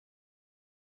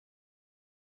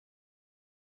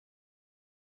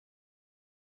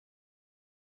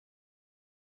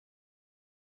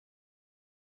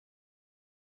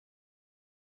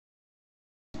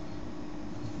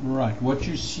Right, what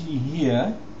you see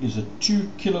here is a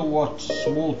 2 kilowatt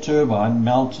small turbine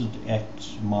mounted at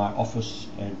my office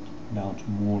at Mount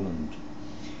Moreland.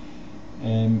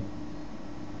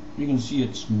 You can see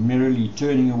it's merrily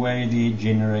turning away there,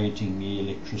 generating me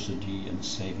electricity and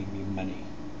saving me money.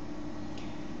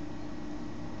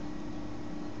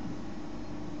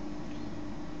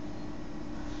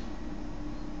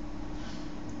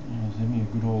 It's having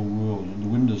a good old whirl, and the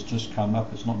wind has just come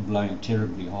up. It's not blowing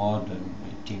terribly hard,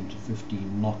 10 to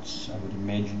 15 knots I would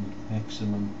imagine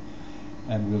maximum.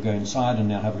 And we'll go inside and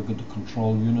now have a look at the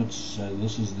control units. So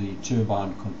this is the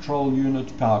turbine control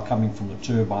unit. Power coming from the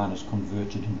turbine is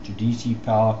converted into DC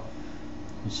power.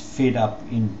 It's fed up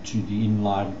into the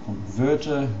inline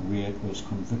converter, where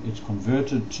it's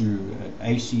converted to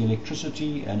AC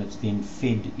electricity, and it's then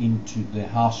fed into the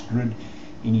house grid.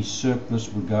 Any surplus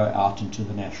would go out into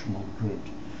the national grid.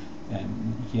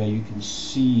 And here you can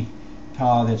see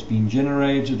power that's been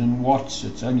generated in watts.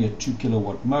 It's only a 2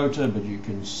 kilowatt motor, but you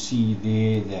can see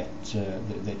there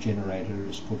that that generator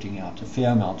is putting out a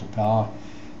fair amount of power.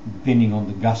 Depending on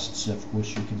the gusts, of course,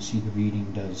 you can see the reading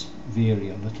does vary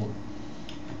a little.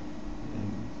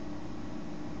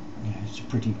 It's a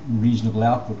pretty reasonable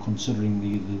output considering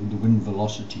the wind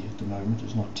velocity at the moment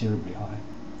is not terribly high.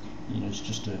 It's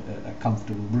just a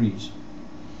comfortable breeze.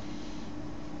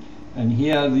 And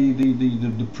here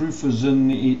the proof is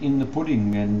in the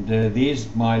pudding, and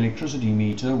there's my electricity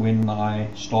meter when I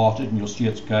started, and you'll see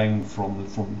it's going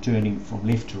from turning from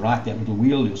left to right. That little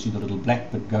wheel, you'll see the little black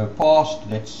bit go past.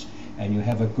 And you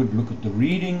have a good look at the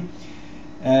reading.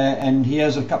 And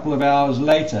here's a couple of hours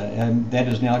later, and that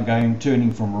is now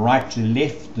turning from right to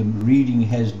left. The reading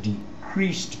has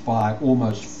decreased by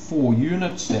almost 4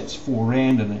 units. That's 4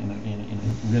 rand in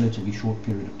a relatively short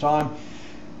period of time.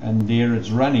 And there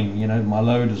it's running. My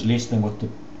load is less than what the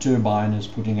turbine is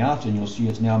putting out, and you'll see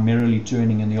it's now merrily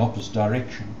turning in the opposite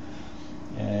direction.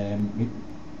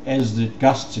 As the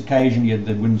gusts occasionally,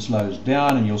 the wind slows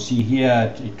down, and you'll see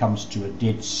here it comes to a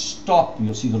dead stop.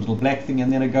 You'll see the little black thing,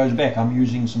 and then it goes back. I'm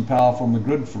using some power from the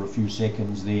grid for a few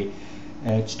seconds there.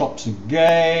 It stops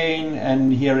again,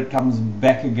 and here it comes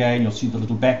back again. You'll see the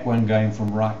little back one going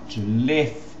from right to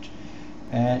left.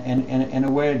 And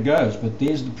away it goes. But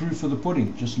there's the proof of the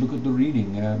pudding. Just look at the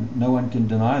reading. No one can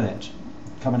deny that.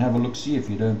 Come and have a look, see if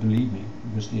you don't believe me,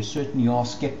 because there certainly are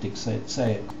skeptics that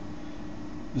say it.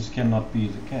 This cannot be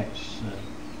the case.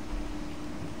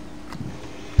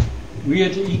 We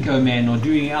at EcoMan are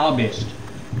doing our best.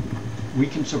 We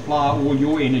can supply all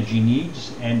your energy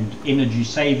needs and energy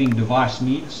saving device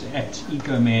needs at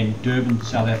EcoMan, Durban,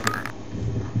 South Africa.